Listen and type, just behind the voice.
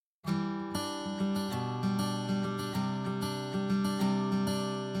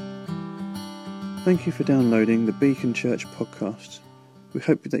Thank you for downloading the Beacon Church podcast. We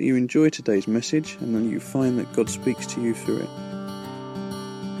hope that you enjoy today's message and that you find that God speaks to you through it.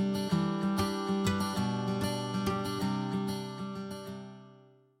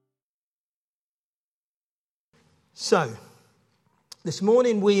 So, this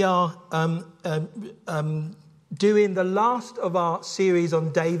morning we are doing the last of our series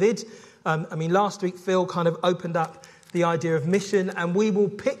on David. Last week Phil kind of opened up the idea of mission, and we will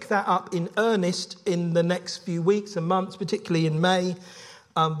pick that up in earnest in the next few weeks and months, particularly in May.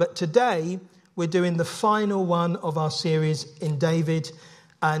 But today we're doing the final one of our series in David,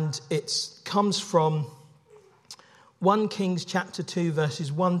 and it comes from 1Kings chapter 2,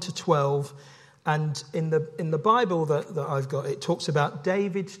 verses 1 to 12. And in the Bible that I've got, it talks about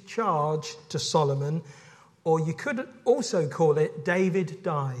David's charge to Solomon, or you could also call it David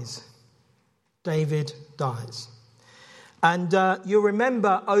dies. David dies. And you'll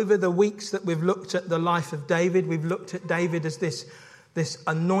remember over the weeks that we've looked at the life of David, we've looked at David as this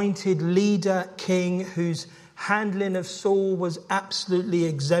anointed leader, king, whose handling of Saul was absolutely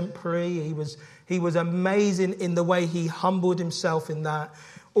exemplary. He was amazing in the way he humbled himself in that.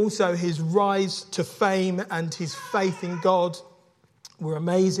 Also, his rise to fame and his faith in God were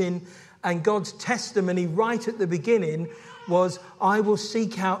amazing. And God's testimony right at the beginning was, I will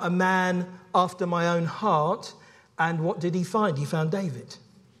seek out a man after my own heart. And what did he find? He found David.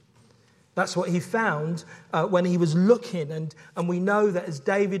 That's what he found when he was looking. And we know that as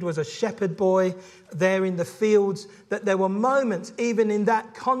David was a shepherd boy there in the fields, that there were moments, even in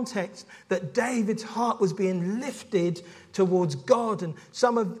that context, that David's heart was being lifted towards God. And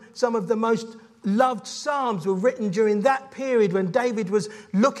some of the most loved psalms were written during that period when David was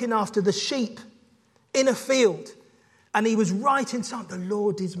looking after the sheep in a field. And he was writing something, the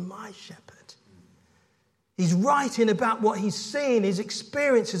Lord is my shepherd. He's writing about what he's seeing, his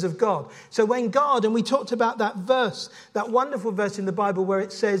experiences of God. So when God, and we talked about that verse, that wonderful verse in the Bible where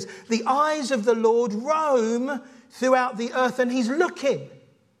it says, the eyes of the Lord roam throughout the earth, and he's looking.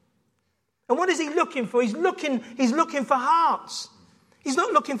 And what is he looking for? He's looking for hearts. He's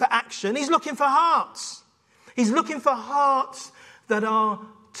not looking for action. He's looking for hearts. He's looking for hearts that are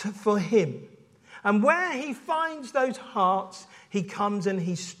for him. And where he finds those hearts, he comes and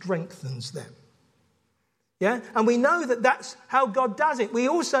he strengthens them. Yeah, and we know that that's how God does it. We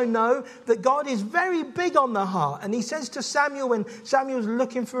also know that God is very big on the heart. And he says to Samuel, when Samuel's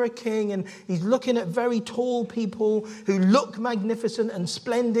looking for a king, and he's looking at very tall people who look magnificent and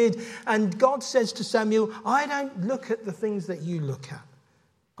splendid. And God says to Samuel, I don't look at the things that you look at.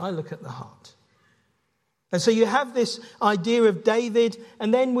 I look at the heart. And so you have this idea of David.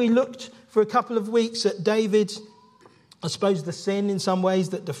 And then we looked for a couple of weeks at David, I suppose the sin in some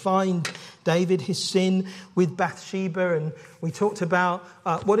ways that defined David, his sin with Bathsheba. And we talked about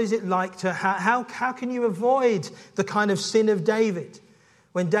what is it like to, how can you avoid the kind of sin of David?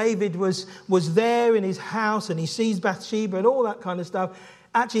 When David was there in his house and he sees Bathsheba and all that kind of stuff,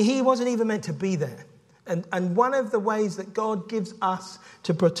 actually he wasn't even meant to be there. And one of the ways that God gives us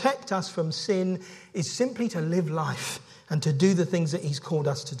to protect us from sin is simply to live life and to do the things that he's called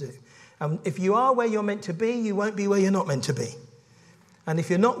us to do. If you are where you're meant to be, you won't be where you're not meant to be. And if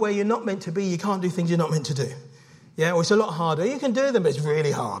you're not where you're not meant to be, you can't do things you're not meant to do. Yeah, well, it's a lot harder. You can do them, but it's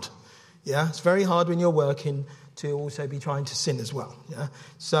really hard. Yeah, it's very hard when you're working to also be trying to sin as well. Yeah,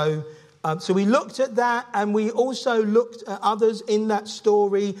 so we looked at that, and we also looked at others in that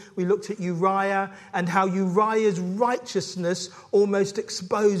story. We looked at Uriah and how Uriah's righteousness almost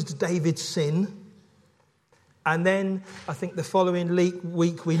exposed David's sin. And then I think the following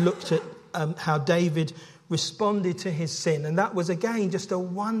week we looked at how David responded to his sin. And that was, again, just a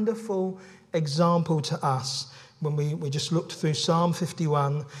wonderful example to us when we just looked through Psalm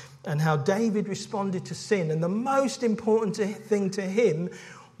 51 and how David responded to sin. And the most important thing to him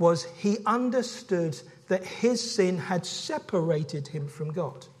was he understood that his sin had separated him from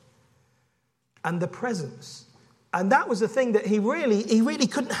God and the presence. And that was the thing that he really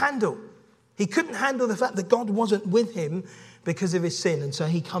couldn't handle. He couldn't handle the fact that God wasn't with him because of his sin. And so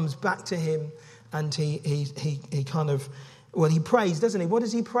he comes back to him and he prays, doesn't he? What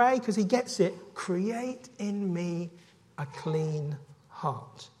does he pray? Because he gets it. Create in me a clean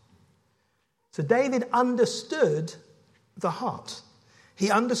heart. So David understood the heart.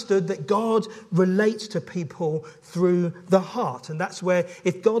 He understood that God relates to people through the heart. And that's where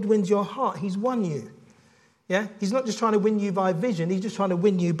if God wins your heart, he's won you. Yeah, he's not just trying to win you by vision. He's just trying to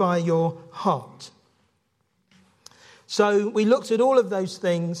win you by your heart. So we looked at all of those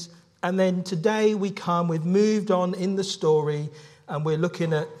things. And then today we've moved on in the story. And we're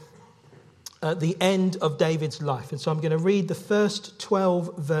looking at the end of David's life. And so I'm going to read the first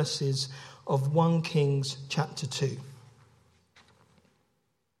 12 verses of 1 Kings chapter 2.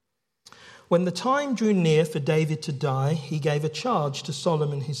 When the time drew near for David to die, he gave a charge to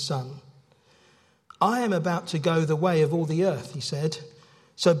Solomon his son. I am about to go the way of all the earth, he said.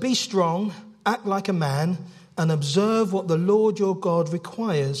 So be strong, act like a man, and observe what the Lord your God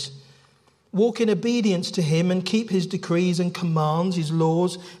requires. Walk in obedience to him and keep his decrees and commands, his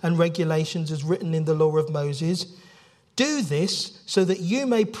laws and regulations as written in the law of Moses. Do this so that you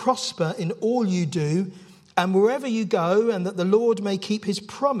may prosper in all you do and wherever you go, and that the Lord may keep his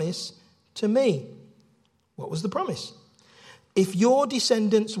promise to me. What was the promise? If your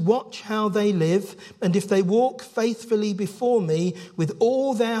descendants watch how they live, and if they walk faithfully before me with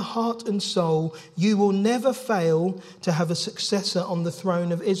all their heart and soul, you will never fail to have a successor on the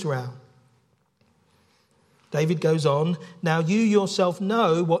throne of Israel. David goes on, now you yourself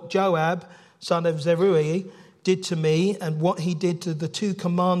know what Joab, son of Zeruiah, did to me, and what he did to the two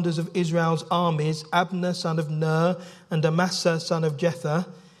commanders of Israel's armies, Abner, son of Ner, and Amasa, son of Jether.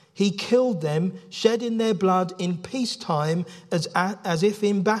 He killed them, shedding their blood in peacetime as if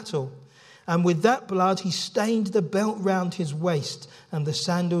in battle. And with that blood he stained the belt round his waist and the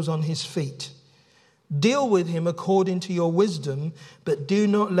sandals on his feet. Deal with him according to your wisdom, but do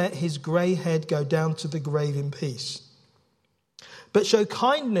not let his grey head go down to the grave in peace. But show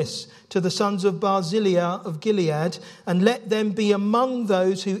kindness to the sons of Barzillai of Gilead, and let them be among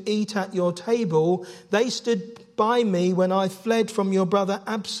those who eat at your table. They stood by me when I fled from your brother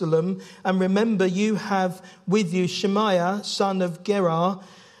Absalom. And remember, you have with you Shemaiah, son of Gerar,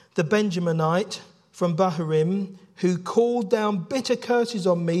 the Benjaminite from Bahurim, who called down bitter curses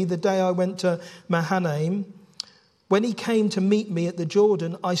on me the day I went to Mahanaim. When he came to meet me at the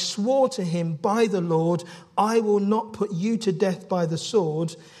Jordan, I swore to him by the Lord, I will not put you to death by the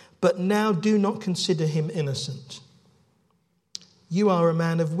sword, but now do not consider him innocent. You are a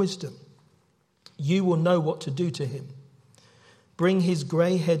man of wisdom. You will know what to do to him. Bring his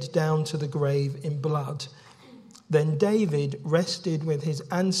grey head down to the grave in blood. Then David rested with his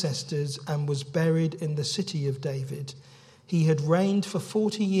ancestors and was buried in the city of David. He had reigned for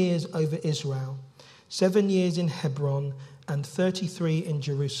 40 years over Israel, 7 years in Hebron and 33 in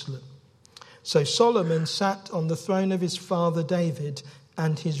Jerusalem. So Solomon sat on the throne of his father David,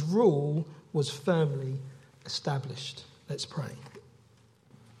 and his rule was firmly established. Let's pray.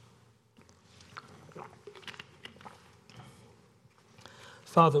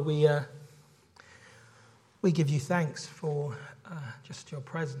 Father, we give you thanks for just your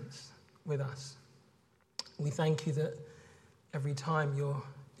presence with us. We thank you that every time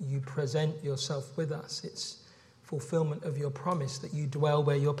you present yourself with us, it's fulfillment of your promise that you dwell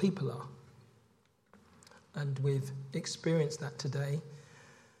where your people are. And we've experienced that today.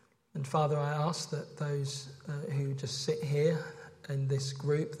 And Father, I ask that those who just sit here in this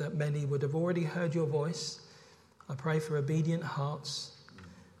group, that many would have already heard your voice. I pray for obedient hearts.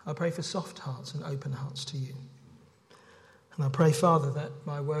 I pray for soft hearts and open hearts to you. And I pray, Father, that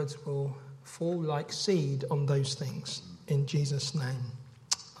my words will fall like seed on those things. In Jesus' name,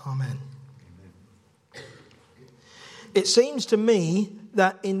 amen. It seems to me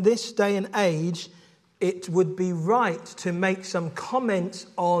that in this day and age, it would be right to make some comments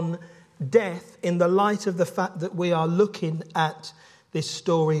on death in the light of the fact that we are looking at this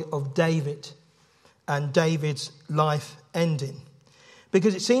story of David and David's life ending.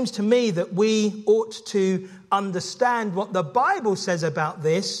 Because it seems to me that we ought to understand what the Bible says about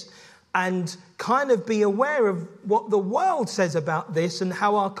this and kind of be aware of what the world says about this and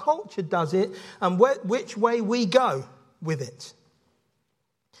how our culture does it and which way we go with it.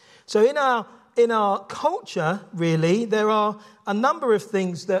 So in our culture, really, there are a number of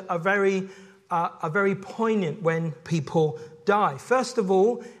things that are very poignant when people die. First of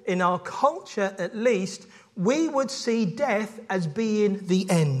all, in our culture at least, we would see death as being the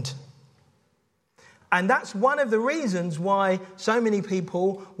end. And that's one of the reasons why so many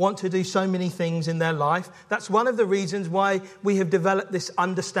people want to do so many things in their life. That's one of the reasons why we have developed this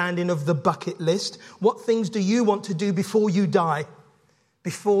understanding of the bucket list. What things do you want to do before you die?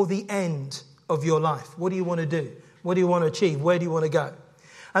 Before the end of your life? What do you want to do? What do you want to achieve? Where do you want to go?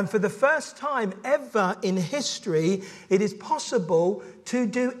 And for the first time ever in history, it is possible to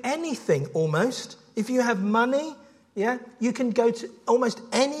do anything almost. If you have money, you can go to almost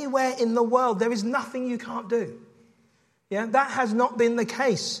anywhere in the world. There is nothing you can't do. That has not been the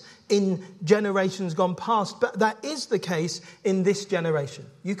case in generations gone past, but that is the case in this generation.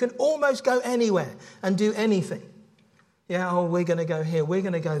 You can almost go anywhere and do anything. We're going to go here, we're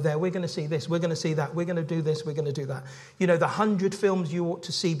going to go there, we're going to see this, we're going to see that, we're going to do this, we're going to do that. The 100 films you ought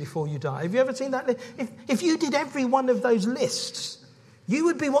to see before you die. Have you ever seen that? If you did every one of those lists, You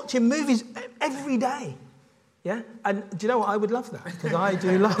would be watching movies every day. Yeah? And do you know what? I would love that, because I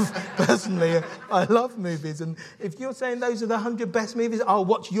do love, personally, I love movies. And if you're saying those are the 100 best movies, I'll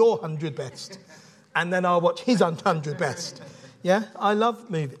watch your 100 best. And then I'll watch his 100 best. Yeah? I love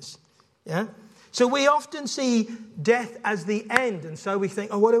movies. Yeah? So we often see death as the end. And so we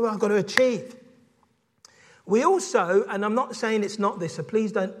think, oh, what have I got to achieve? We also, and I'm not saying it's not this, so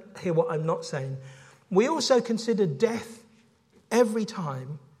please don't hear what I'm not saying. We also consider death every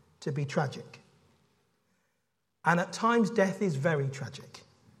time to be tragic. And at times, death is very tragic.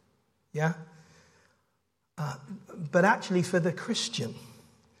 Yeah? But actually, for the Christian,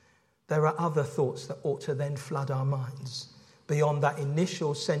 there are other thoughts that ought to then flood our minds beyond that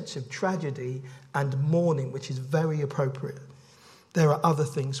initial sense of tragedy and mourning, which is very appropriate. There are other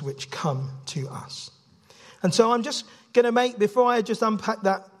things which come to us. And so I'm just going to make, before I just unpack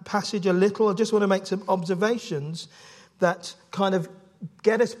that passage a little, I just want to make some observations that kind of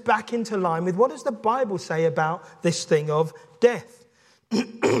get us back into line with what does the Bible say about this thing of death.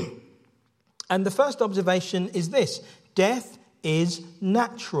 And the first observation is this: death is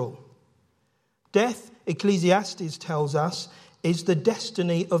natural. Death, Ecclesiastes tells us, is the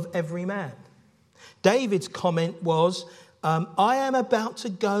destiny of every man. David's comment was, I am about to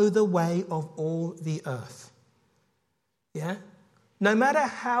go the way of all the earth. Yeah? No matter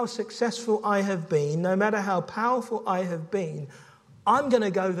how successful I have been, no matter how powerful I have been, I'm going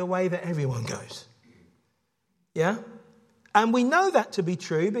to go the way that everyone goes. Yeah? And we know that to be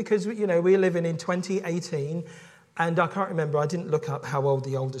true because, we're living in 2018, and I can't remember, I didn't look up how old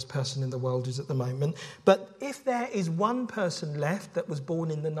the oldest person in the world is at the moment. But if there is one person left that was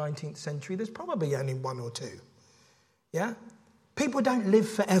born in the 19th century, there's probably only one or two. Yeah? People don't live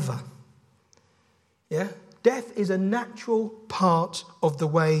forever. Yeah? Death is a natural part of the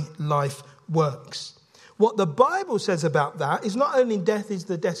way life works. What the Bible says about that is not only death is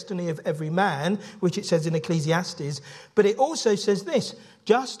the destiny of every man, which it says in Ecclesiastes, but it also says this: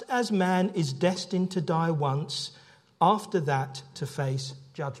 just as man is destined to die once, after that to face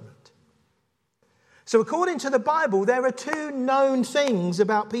judgment. So according to the Bible, there are two known things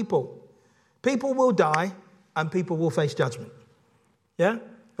about people. People will die and people will face judgment. Yeah?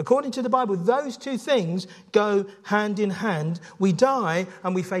 According to the Bible, those two things go hand in hand. We die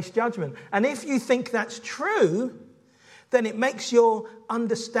and we face judgment. And if you think that's true, then it makes your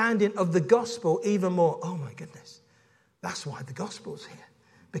understanding of the gospel even more, oh my goodness, that's why the gospel's here.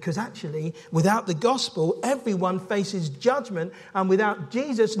 Because actually, without the gospel, everyone faces judgment. And without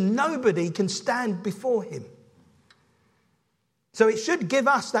Jesus, nobody can stand before him. So it should give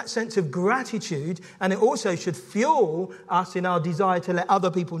us that sense of gratitude, and it also should fuel us in our desire to let other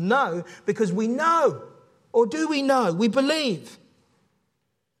people know, because we know, or do we know, we believe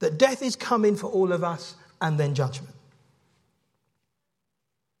that death is coming for all of us and then judgment.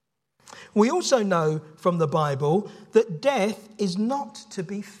 We also know from the Bible that death is not to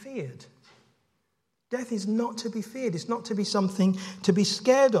be feared. Death is not to be feared. It's not to be something to be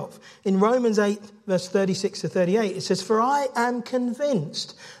scared of. In Romans 8, verse 36 to 38, it says, "For I am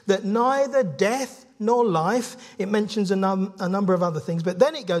convinced that neither death nor life," it mentions a number of other things, but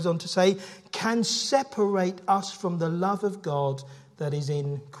then it goes on to say, "can separate us from the love of God that is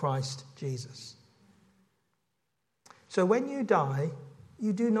in Christ Jesus." So when you die,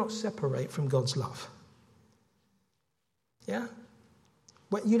 you do not separate from God's love. Yeah?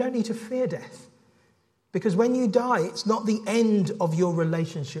 Well, you don't need to fear death. Because when you die, it's not the end of your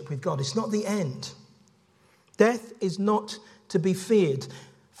relationship with God. It's not the end. Death is not to be feared.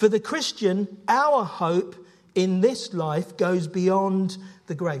 For the Christian, our hope in this life goes beyond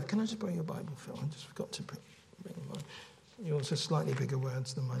the grave. Can I just bring your Bible, Phil? I just forgot to bring mine. Yours are slightly bigger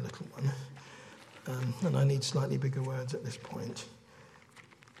words than my little one. And I need slightly bigger words at this point.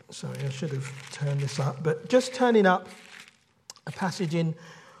 Sorry, I should have turned this up. But just turning up a passage in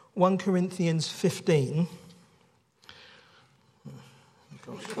 1 Corinthians 15. Oh,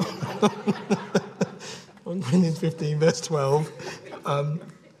 gosh. 1 Corinthians 15, verse 12.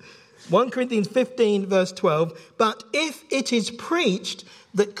 1 Corinthians 15, verse 12. "But if it is preached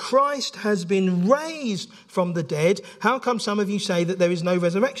that Christ has been raised from the dead, how come some of you say that there is no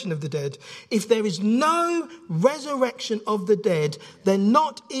resurrection of the dead? If there is no resurrection of the dead, then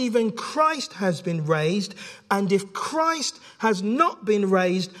not even Christ has been raised. And if Christ has not been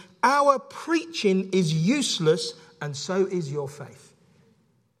raised, our preaching is useless, and so is your faith."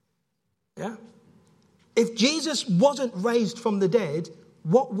 Yeah? If Jesus wasn't raised from the dead,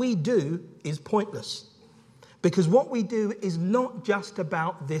 what we do is pointless. Because what we do is not just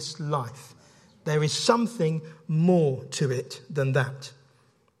about this life. There is something more to it than that.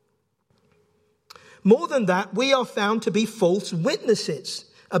 More than that, we are found to be false witnesses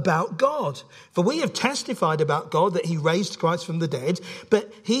about God. For we have testified about God that he raised Christ from the dead,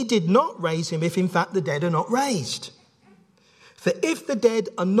 but he did not raise him if in fact the dead are not raised. For if the dead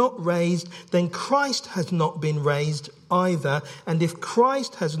are not raised, then Christ has not been raised either. And if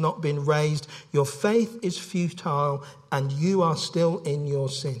Christ has not been raised, your faith is futile and you are still in your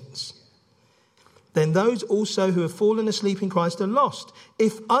sins. Then those also who have fallen asleep in Christ are lost.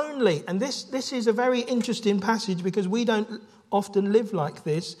 If only, and this is a very interesting passage because we don't often live like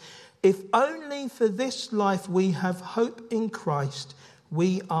this. If only for this life we have hope in Christ,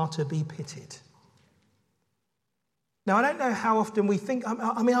 we are to be pitied. Now, I don't know how often we think, to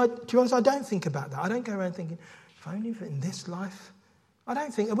be honest, I don't think about that. I don't go around thinking, if only for in this life. I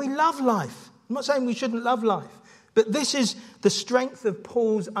don't think, we love life. I'm not saying we shouldn't love life. But this is the strength of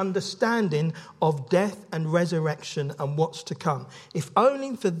Paul's understanding of death and resurrection and what's to come. If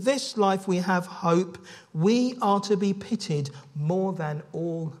only for this life we have hope, we are to be pitied more than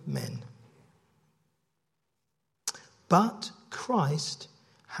all men. But Christ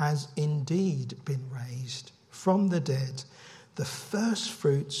has indeed been raised from the dead, the first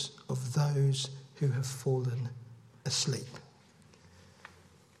fruits of those who have fallen asleep.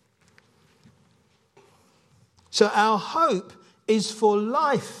 So our hope is for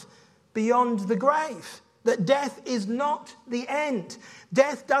life beyond the grave. That death is not the end.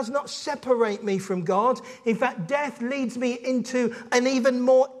 Death does not separate me from God. In fact, death leads me into an even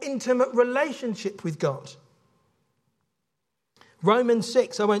more intimate relationship with God. Romans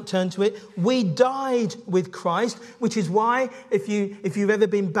 6, I won't turn to it. We died with Christ, which is why if you've ever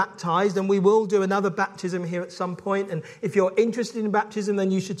been baptized, and we will do another baptism here at some point, and if you're interested in baptism,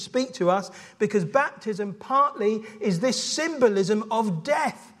 then you should speak to us, because baptism partly is this symbolism of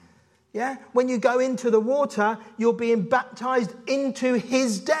death. Yeah? When you go into the water, you're being baptized into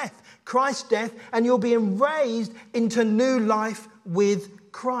his death, Christ's death, and you're being raised into new life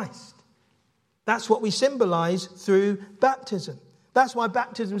with Christ. That's what we symbolize through baptism. That's why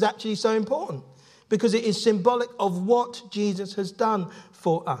baptism is actually so important, because it is symbolic of what Jesus has done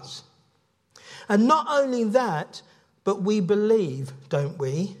for us. And not only that, but we believe, don't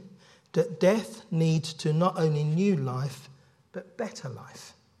we, that death needs to not only new life, but better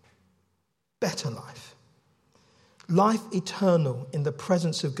life. Better life. Life eternal in the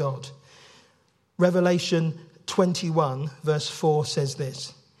presence of God. Revelation 21 verse 4 says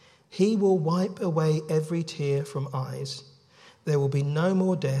this: He will wipe away every tear from eyes. There will be no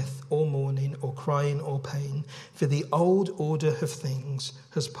more death or mourning or crying or pain, for the old order of things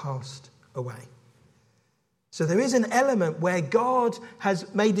has passed away. So there is an element where God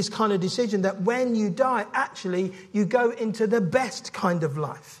has made this kind of decision that when you die, actually you go into the best kind of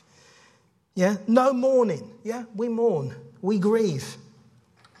life. Yeah, no mourning. Yeah, we mourn, we grieve.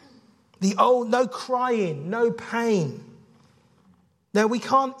 No crying, no pain. Now we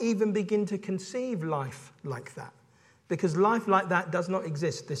can't even begin to conceive life like that, because life like that does not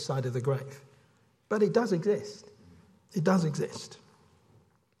exist this side of the grave. But it does exist. It does exist.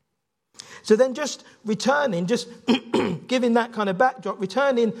 So then just returning, just giving that kind of backdrop,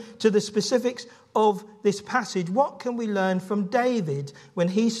 returning to the specifics of this passage, what can we learn from David when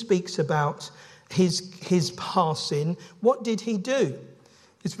he speaks about his passing? What did he do?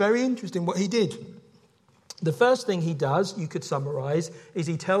 It's very interesting what he did. The first thing he does, you could summarize, is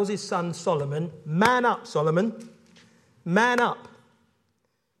he tells his son Solomon, "Man up, Solomon. Man up."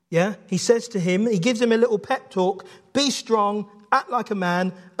 Yeah, he says to him, he gives him a little pep talk, be strong, act like a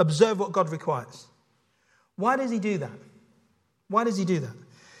man, observe what God requires. Why does he do that? Why does he do that?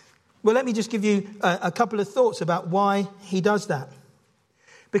 Well, let me just give you a couple of thoughts about why he does that.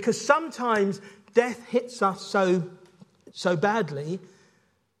 Because sometimes death hits us so badly,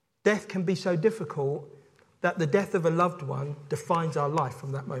 death can be so difficult that the death of a loved one defines our life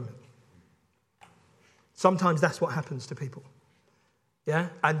from that moment. Sometimes that's what happens to people. Yeah?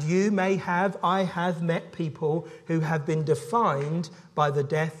 And I have met people who have been defined by the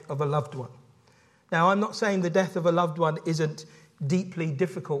death of a loved one. Now, I'm not saying the death of a loved one isn't deeply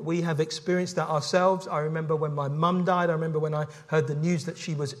difficult. We have experienced that ourselves. I remember when my mum died. I remember when I heard the news that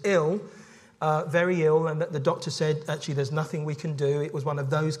she was ill, very ill, and that the doctor said, actually, there's nothing we can do. It was one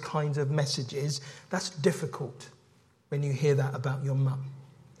of those kinds of messages. That's difficult when you hear that about your mum.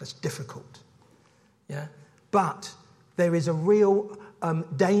 That's difficult. Yeah, but there is a real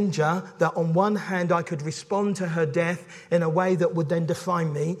danger that on one hand I could respond to her death in a way that would then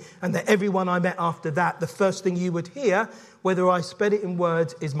define me, and that everyone I met after that, the first thing you would hear, whether I sped it in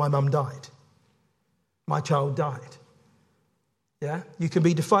words, is my mum died. My child died. Yeah, you can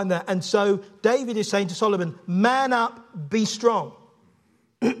be defined that. And so David is saying to Solomon, man up, be strong.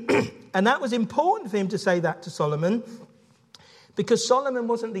 And that was important for him to say that to Solomon, because Solomon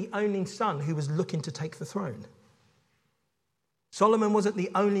wasn't the only son who was looking to take the throne. Solomon wasn't the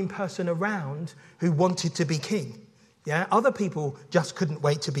only person around who wanted to be king. Yeah, other people just couldn't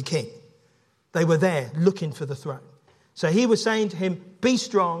wait to be king. They were there looking for the throne. So he was saying to him, be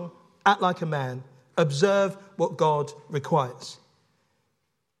strong, act like a man, observe what God requires.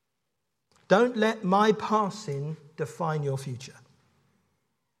 Don't let my passing define your future.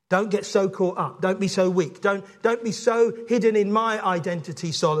 Don't get so caught up. Don't be so weak. Don't be so hidden in my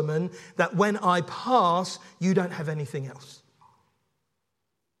identity, Solomon, that when I pass, you don't have anything else.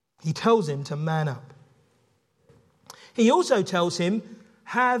 He tells him to man up. He also tells him,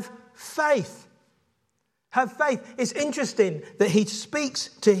 have faith. Have faith. It's interesting that he speaks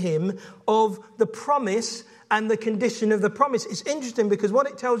to him of the promise and the condition of the promise. It's interesting because what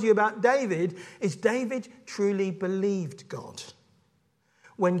it tells you about David is David truly believed God.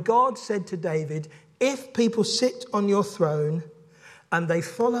 When God said to David, if people sit on your throne and they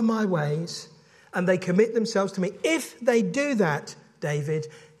follow my ways and they commit themselves to me, if they do that, David,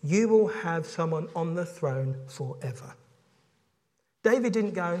 you will have someone on the throne forever. David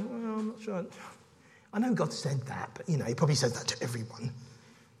didn't go, well, I'm not sure. I know God said that, but, he probably said that to everyone.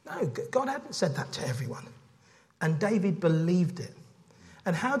 No, God hadn't said that to everyone. And David believed it.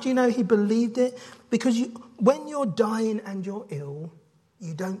 And how do you know he believed it? Because when you're dying and you're ill,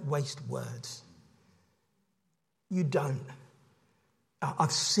 you don't waste words. You don't.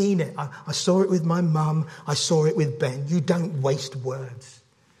 I've seen it. I saw it with my mum. I saw it with Ben. You don't waste words.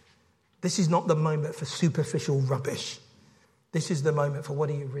 This is not the moment for superficial rubbish. This is the moment for what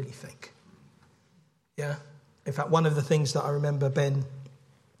do you really think? Yeah. In fact, one of the things that I remember Ben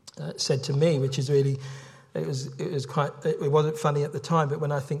said to me, which is really, it wasn't funny at the time, but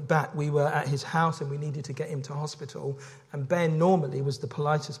when I think back, we were at his house and we needed to get him to hospital. And Ben normally was the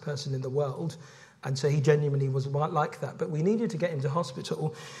politest person in the world. And so he genuinely was like that. But we needed to get him to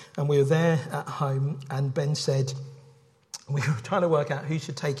hospital and we were there at home. And Ben said, we were trying to work out who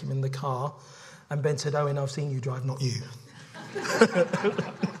should take him in the car. And Ben said, Owen, I've seen you drive, not you.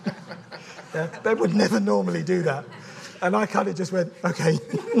 Yeah, Ben would never normally do that. And I kind of just went, okay,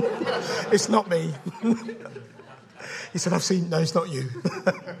 it's not me. He said, no, it's not you.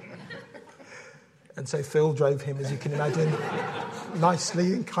 And so Phil drove him, as you can imagine,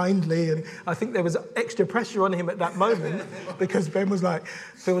 nicely and kindly. And I think there was extra pressure on him at that moment because Phil was like,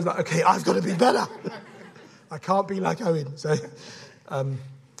 okay, I've got to be better. I can't be like Owen. So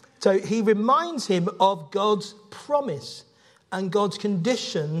he reminds him of God's promise and God's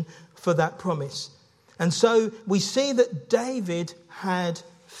condition for that promise. And so we see that David had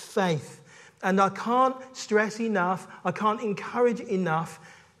faith. And I can't stress enough, I can't encourage enough,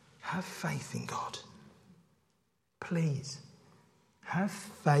 have faith in God. Please, have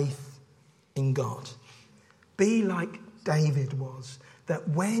faith in God. Be like David was, that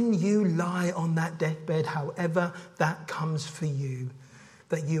when you lie on that deathbed, however that comes for you,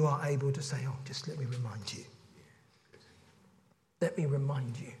 that you are able to say, just let me remind you. Let me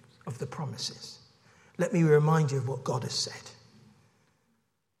remind you of the promises. Let me remind you of what God has said.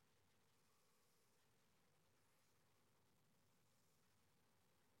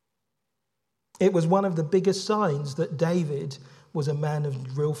 It was one of the biggest signs that David was a man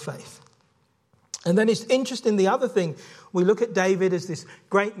of real faith. And then it's interesting, the other thing, we look at David as this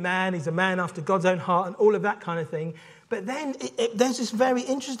great man, he's a man after God's own heart and all of that kind of thing. But then there's this very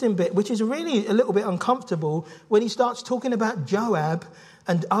interesting bit, which is really a little bit uncomfortable, when he starts talking about Joab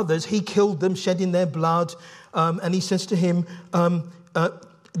and others. He killed them, shedding their blood. And he says to him,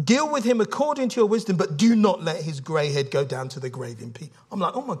 deal with him according to your wisdom, but do not let his grey head go down to the grave in peace. I'm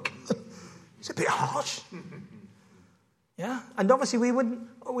like, oh my God, it's a bit harsh. Yeah, and obviously we wouldn't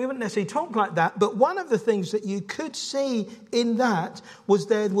necessarily talk like that, but one of the things that you could see in that was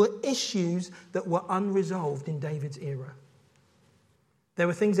there were issues that were unresolved in David's era. There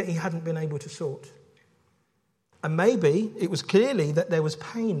were things that he hadn't been able to sort. And maybe it was clearly that there was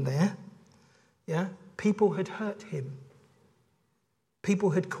pain there. Yeah, people had hurt him.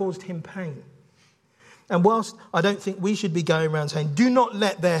 People had caused him pain. And whilst I don't think we should be going around saying, do not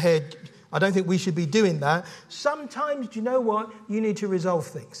let their head... I don't think we should be doing that. Sometimes, do you know what? You need to resolve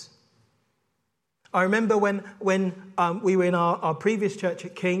things. I remember when we were in our previous church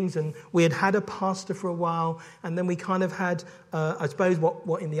at Kings and we had a pastor for a while, and then we kind of had, I suppose,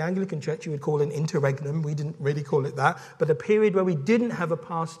 what in the Anglican church you would call an interregnum. We didn't really call it that, but a period where we didn't have a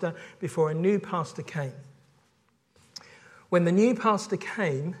pastor before a new pastor came. When the new pastor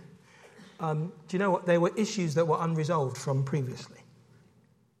came, do you know what? There were issues that were unresolved from previously.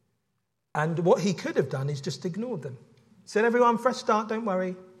 And what he could have done is just ignored them. Said, everyone, fresh start, don't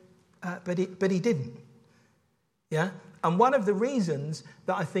worry. but he didn't. Yeah? And one of the reasons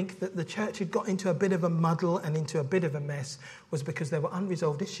that I think that the church had got into a bit of a muddle and into a bit of a mess was because there were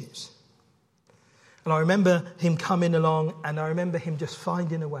unresolved issues. And I remember him coming along, and I remember him just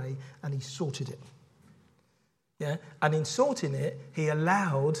finding a way, and he sorted it. Yeah? And in sorting it, he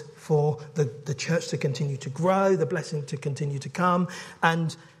allowed for the church to continue to grow, the blessing to continue to come.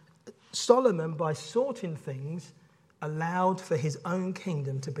 And Solomon, by sorting things, allowed for his own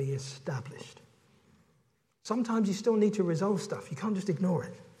kingdom to be established. Sometimes you still need to resolve stuff. You can't just ignore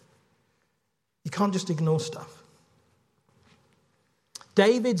it. You can't just ignore stuff.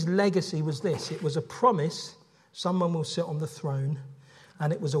 David's legacy was this. It was a promise someone will sit on the throne,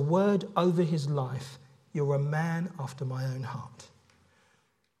 and it was a word over his life. You're a man after my own heart.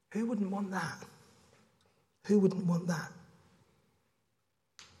 Who wouldn't want that? Who wouldn't want that?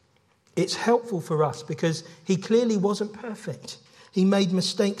 It's helpful for us because he clearly wasn't perfect. He made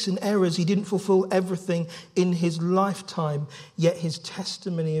mistakes and errors. He didn't fulfill everything in his lifetime, yet his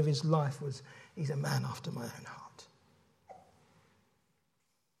testimony of his life was, he's a man after my own heart.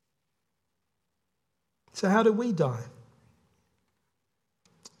 So how do we die?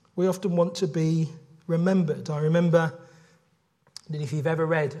 We often want to be remembered. I remember, if you've ever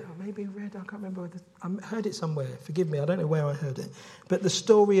read, I can't remember, I heard it somewhere, forgive me, I don't know where I heard it, but the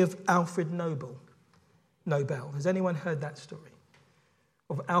story of Alfred Nobel. Has anyone heard that story?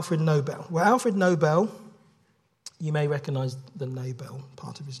 Of Alfred Nobel. Well, Alfred Nobel, you may recognise the Nobel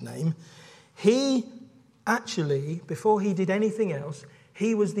part of his name. He actually, before he did anything else,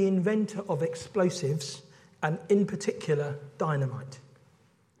 he was the inventor of explosives and in particular dynamite.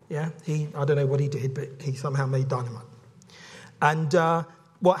 Yeah, I don't know what he did, but he somehow made dynamite. And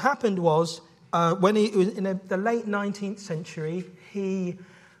what happened was, when he was in the late 19th century, he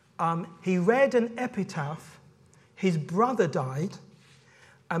read an epitaph. His brother died,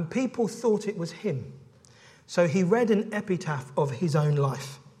 and people thought it was him. So he read an epitaph of his own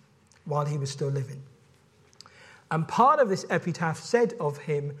life while he was still living. And part of this epitaph said of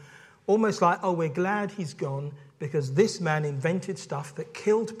him, almost like, oh, we're glad he's gone, because this man invented stuff that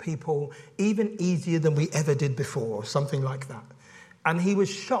killed people even easier than we ever did before, or something like that. And he was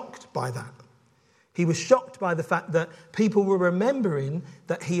shocked by that. He was shocked by the fact that people were remembering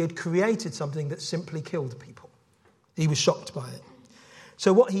that he had created something that simply killed people. He was shocked by it.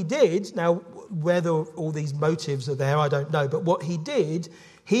 So what he did, now whether all these motives are there, I don't know, but what he did,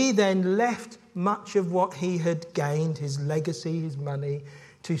 he then left much of what he had gained, his legacy, his money,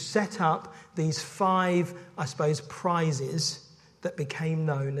 to set up these 5, I suppose, prizes that became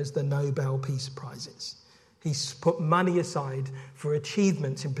known as the Nobel Peace Prizes. He's put money aside for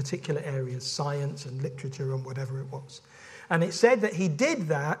achievements in particular areas, science and literature and whatever it was. And it said that he did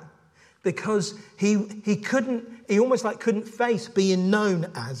that because he almost like couldn't face being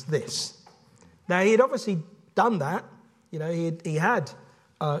known as this. Now, he had obviously done that. You know, he had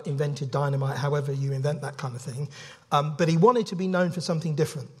invented dynamite, however you invent that kind of thing. But he wanted to be known for something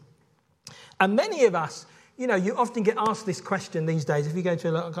different. And many of us, you know, you often get asked this question these days. If you go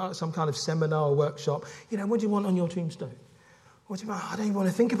to some kind of seminar or workshop, you know, what do you want on your tombstone? What do you want? I don't even want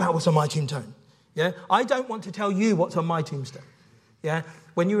to think about what's on my tombstone. Yeah, I don't want to tell you what's on my tombstone. Yeah,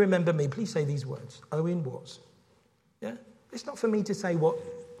 when you remember me, please say these words: Owen Watts. Yeah, it's not for me to say what.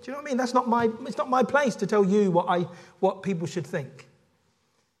 Do you know what I mean? It's not my place to tell you what people should think.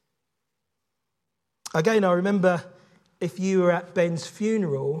 Again, I remember if you were at Ben's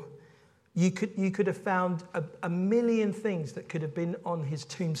funeral, you could have found a million things that could have been on his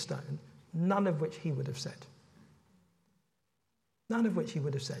tombstone, none of which he would have said. None of which he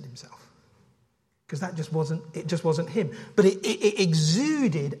would have said himself. Because that just wasn't him. But it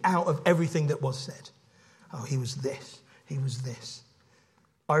exuded out of everything that was said. Oh, he was this. He was this.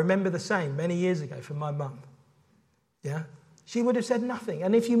 I remember the same many years ago from my mum. Yeah? She would have said nothing.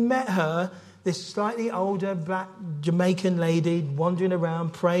 And if you met her, this slightly older black Jamaican lady wandering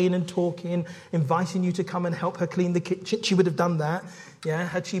around, praying and talking, inviting you to come and help her clean the kitchen, she would have done that. Yeah?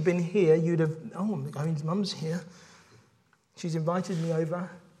 Had she been here, you'd have, Owen's mum's here. She's invited me over.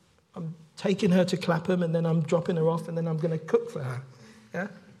 I'm taking her to Clapham, and then I'm dropping her off, and then I'm going to cook for her. Yeah?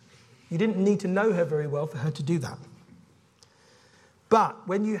 You didn't need to know her very well for her to do that. But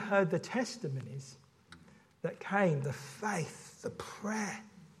when you heard the testimonies that came, the faith, the prayer,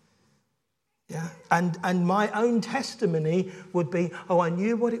 yeah, and my own testimony would be, I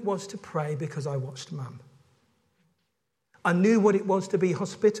knew what it was to pray because I watched Mum. I knew what it was to be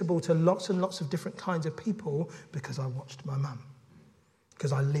hospitable to lots and lots of different kinds of people because I watched my mum.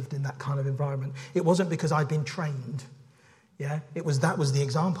 Because I lived in that kind of environment. It wasn't because I'd been trained. Yeah, that was the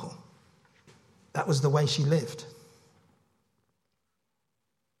example. That was the way she lived.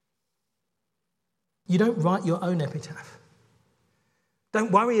 You don't write your own epitaph.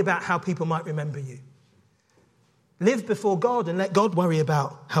 Don't worry about how people might remember you. Live before God and let God worry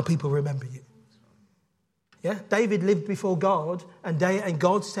about how people remember you. Yeah, David lived before God, and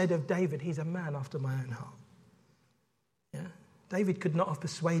God said of David, he's a man after my own heart. Yeah, David could not have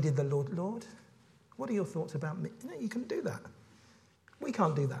persuaded the Lord, Lord, what are your thoughts about me? No, you couldn't do that. We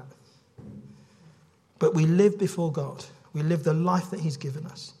can't do that. But we live before God. We live the life that he's given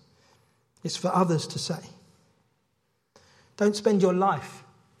us. It's for others to say. Don't spend your life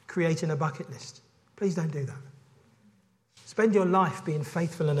creating a bucket list. Please don't do that. Spend your life being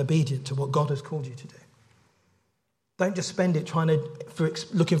faithful and obedient to what God has called you to do. Don't just spend it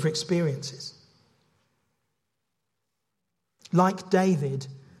looking for experiences. Like David,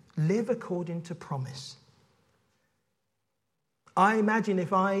 live according to promise. I imagine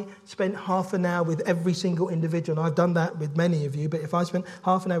if I spent half an hour with every single individual, and I've done that with many of you, but if I spent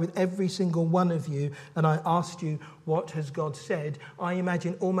half an hour with every single one of you and I asked you, what has God said? I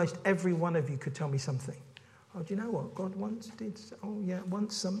imagine almost every one of you could tell me something. Oh, do you know what? God once did. Oh, yeah,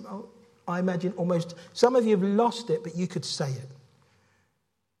 once some. Oh, I imagine almost, some of you have lost it, but you could say it.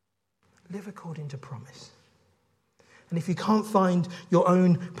 Live according to promise. And if you can't find your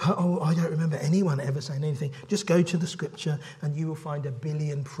own, I don't remember anyone ever saying anything, just go to the scripture and you will find a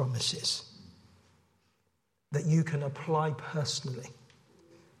billion promises that you can apply personally.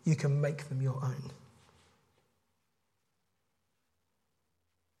 You can make them your own.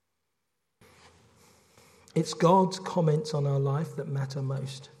 It's God's comments on our life that matter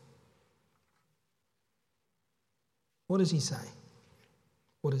most. What does he say?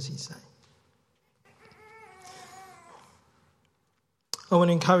 What does he say? I want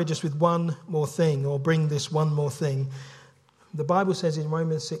to encourage us with one more thing, or bring this one more thing. The Bible says in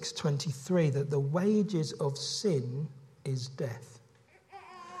Romans 6:23 that the wages of sin is death.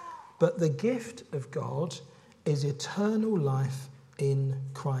 But the gift of God is eternal life in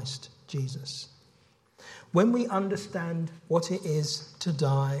Christ Jesus. When we understand what it is to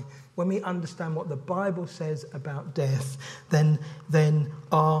die, when we understand what the Bible says about death, then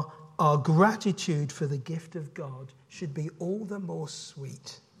our gratitude for the gift of God should be all the more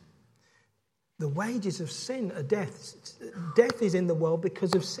sweet. The wages of sin are death. Death is in the world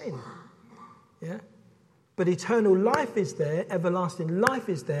because of sin. Yeah? But eternal life is there, everlasting life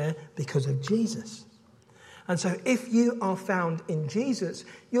is there because of Jesus. And so if you are found in Jesus,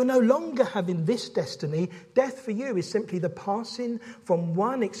 you're no longer having this destiny. Death for you is simply the passing from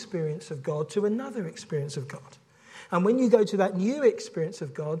one experience of God to another experience of God. And when you go to that new experience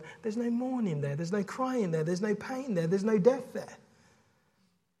of God, there's no mourning there, there's no crying there, there's no pain there, there's no death there.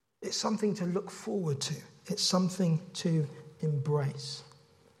 It's something to look forward to. It's something to embrace.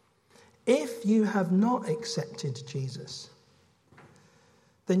 If you have not accepted Jesus,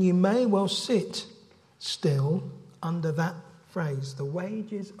 then you may well sit still under that phrase, the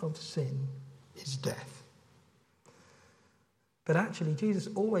wages of sin is death. But actually, Jesus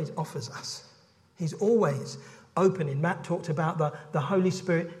always offers us. He's always opening. Matt talked about the Holy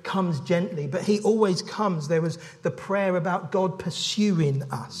Spirit comes gently, but he always comes. There was the prayer about God pursuing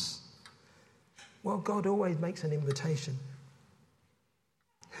us. Well, God always makes an invitation.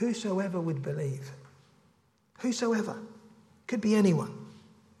 Whosoever would believe. Whosoever. Could be anyone.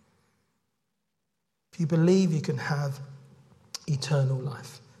 If you believe, you can have eternal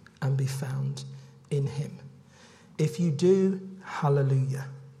life and be found in him. If you do, hallelujah.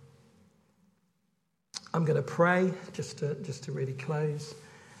 I'm going to pray just to really close.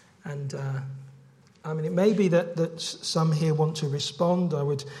 And it may be that some here want to respond. I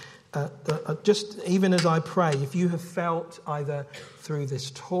would just, even as I pray, if you have felt either through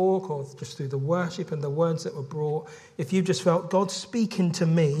this talk or just through the worship and the words that were brought, if you've just felt God speaking to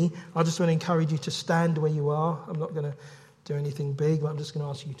me, I just want to encourage you to stand where you are. I'm not going to do anything big, but I'm just going to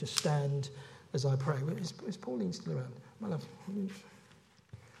ask you to stand as I pray. Is Pauline still around? My love, do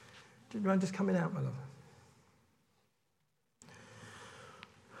you mind just coming out, my love?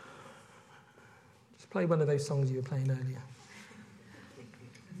 Just play one of those songs you were playing earlier.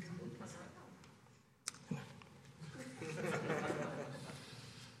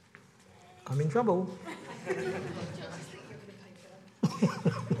 I'm in trouble.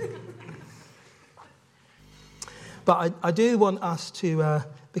 But I do want us to,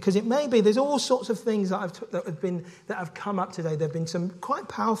 because it may be, there's all sorts of things that have come up today. There have been some quite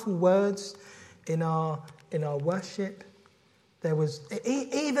powerful words in our worship. There was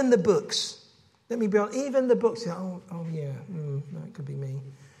even the books. Let me be honest. Even the books. Oh yeah, that could be me.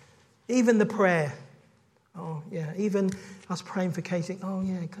 Even the prayer. Oh yeah. Even us praying for Casey. Oh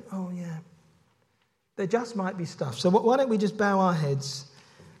yeah. There just might be stuff. So why don't we just bow our heads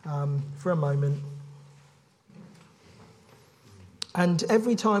for a moment. And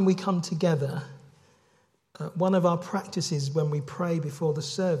every time we come together, one of our practices when we pray before the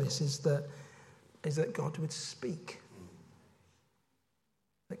service is that God would speak.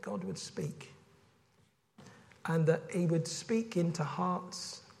 That God would speak. And that he would speak into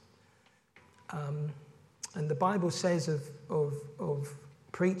hearts. And the Bible says of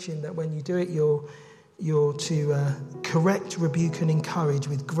preaching that when you do it, you're to correct, rebuke and encourage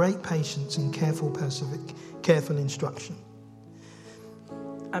with great patience and careful instruction.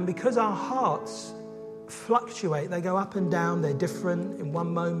 And because our hearts fluctuate, they go up and down, they're different. In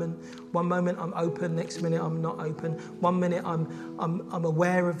one moment I'm open, next minute I'm not open. One minute I'm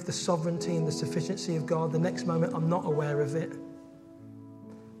aware of the sovereignty and the sufficiency of God, the next moment I'm not aware of it.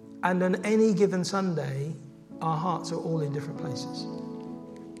 And on any given Sunday, our hearts are all in different places.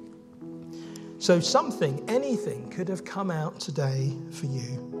 So anything could have come out today for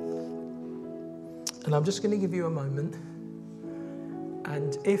you. And I'm just going to give you a moment.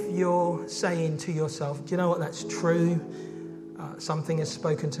 And if you're saying to yourself, do you know what, that's true, something has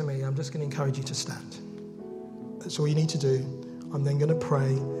spoken to me, I'm just going to encourage you to stand. That's all you need to do. I'm then going to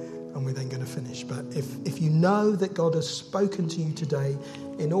pray and we're then going to finish. But if you know that God has spoken to you today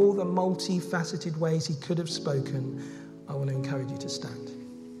in all the multifaceted ways he could have spoken, I want to encourage you to stand.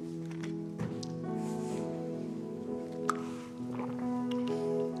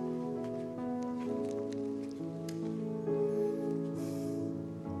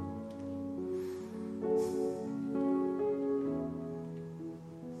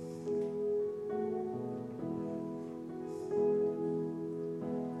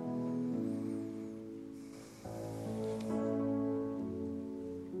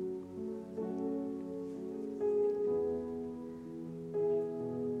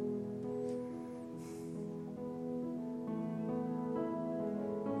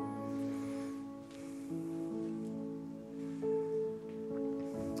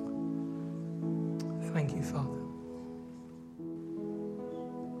 Thank you, Father.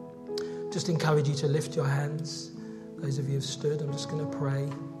 Just encourage you to lift your hands. Those of you who have stood, I'm just going to pray.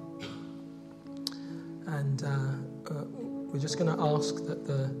 And we're just going to ask that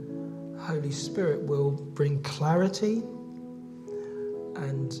the Holy Spirit will bring clarity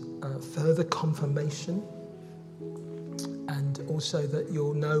and further confirmation, and also that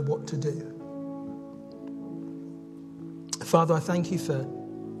you'll know what to do. Father, I thank you for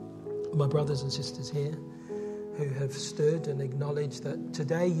my brothers and sisters here who have stood and acknowledged that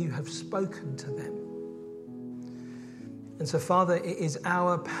today you have spoken to them. And so, Father, it is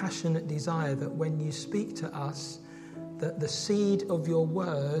our passionate desire that when you speak to us, that the seed of your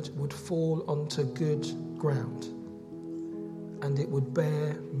word would fall onto good ground and it would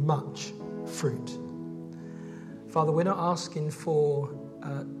bear much fruit. Father, we're not asking for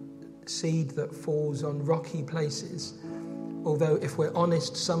seed that falls on rocky places. Although, if we're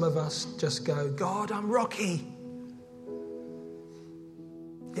honest, some of us just go, God, I'm rocky.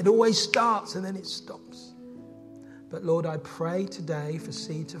 It always starts and then it stops. But Lord, I pray today for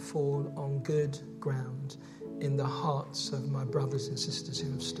seed to fall on good ground in the hearts of my brothers and sisters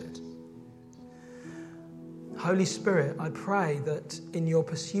who have stood. Holy Spirit, I pray that in your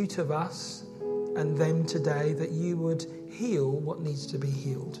pursuit of us and them today, that you would heal what needs to be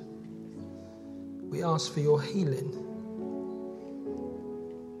healed. We ask for your healing.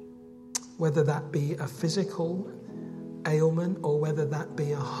 Whether that be a physical ailment or whether that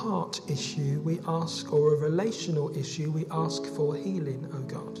be a heart issue, we ask, or a relational issue, we ask for healing, oh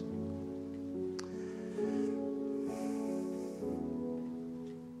God.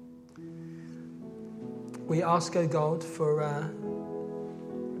 We ask, oh God, for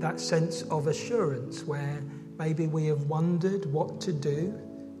that sense of assurance where maybe we have wondered what to do,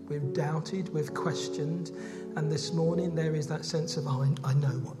 we've doubted, we've questioned, and this morning there is that sense of, oh, I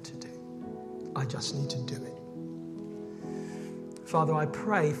know what to do. I just need to do it. Father, I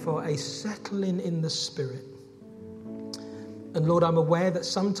pray for a settling in the Spirit. And Lord, I'm aware that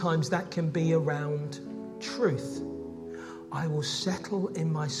sometimes that can be around truth. I will settle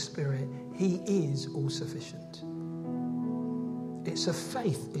in my spirit. He is all sufficient. It's a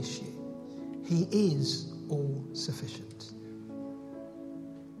faith issue. He is all sufficient.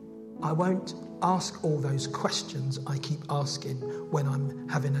 I won't ask all those questions I keep asking when I'm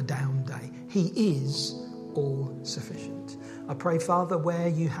having a down day. He is all sufficient. I pray, Father, where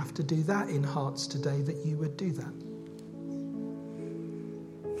you have to do that in hearts today, that you would do that.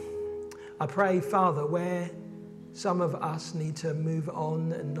 I pray, Father, where some of us need to move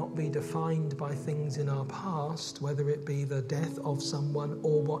on and not be defined by things in our past, whether it be the death of someone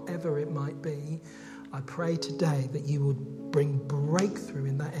or whatever it might be, I pray today that you would bring breakthrough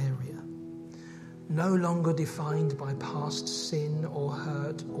in that area. no longer defined by past sin or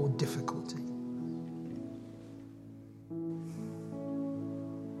hurt or difficulty.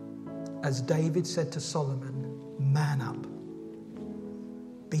 As David said to Solomon, man up,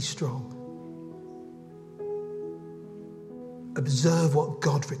 be strong, observe what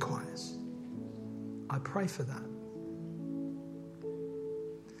God requires. I pray for that.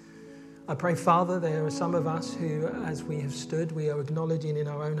 I pray, Father, there are some of us who, as we have stood, we are acknowledging in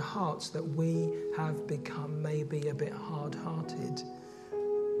our own hearts that we have become maybe a bit hard-hearted.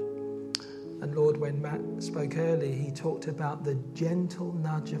 And Lord, when Matt spoke earlier, he talked about the gentle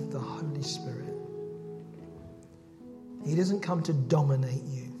nudge of the Holy Spirit. He doesn't come to dominate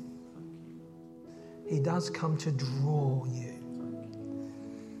you. He does come to draw you.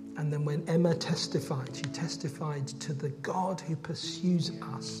 And then when Emma testified, she testified to the God who pursues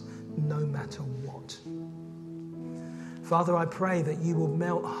us no matter what. Father, I pray that you will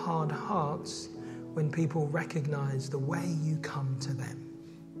melt hard hearts when people recognize the way you come to them.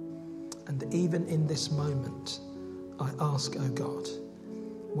 And even in this moment, I ask, oh God,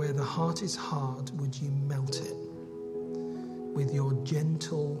 where the heart is hard, would you melt it with your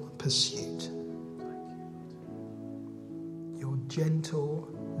gentle pursuit, your gentle,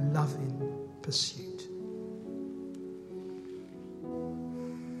 loving pursuit.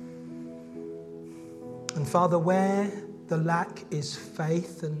 And Father, where the lack is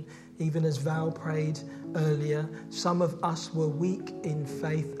faith, and even as Val prayed earlier, some of us were weak in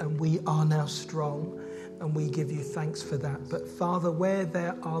faith and we are now strong, and we give you thanks for that. But Father, where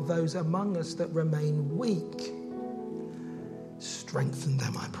there are those among us that remain weak, strengthen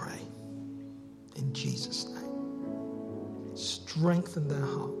them, I pray, in Jesus' name. Strengthen their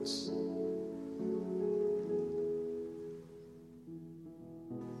hearts.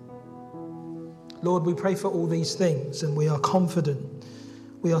 Lord, we pray for all these things, and we are confident.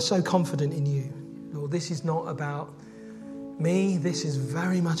 We are so confident in you. Lord, this is not about me. This is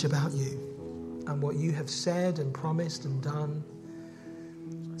very much about you and what you have said and promised and done.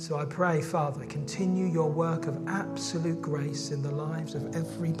 So I pray, Father, continue your work of absolute grace in the lives of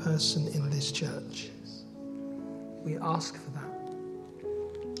every person in this church. We ask for that.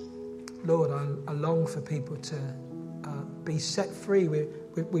 Lord, I long for people to be set free.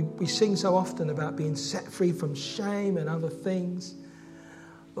 We sing so often about being set free from shame and other things.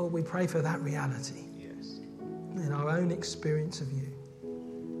 Lord, we pray for that reality in our own experience of you.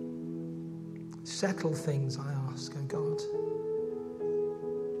 Settle things, I ask, oh God.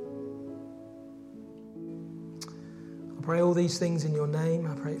 I pray all these things in your name.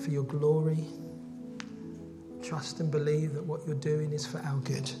 I pray for your glory. Trust and believe that what you're doing is for our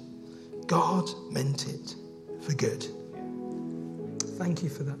good. God meant it for good. Thank you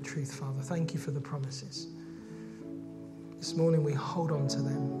for that truth, Father. Thank you for the promises. This morning we hold on to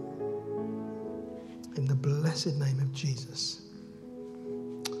them. In the blessed name of Jesus.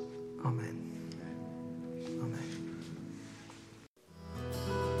 Amen. Amen.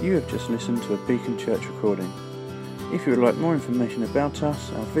 You have just listened to a Beacon Church recording. If you would like more information about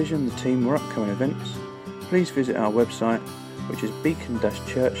us, our vision, the team or upcoming events, please visit our website, which is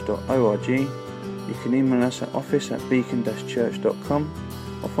beacon-church.org. You can email us at office@beacon-church.com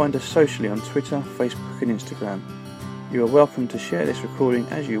or find us socially on Twitter, Facebook and Instagram. You are welcome to share this recording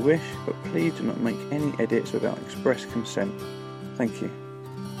as you wish, but please do not make any edits without express consent. Thank you.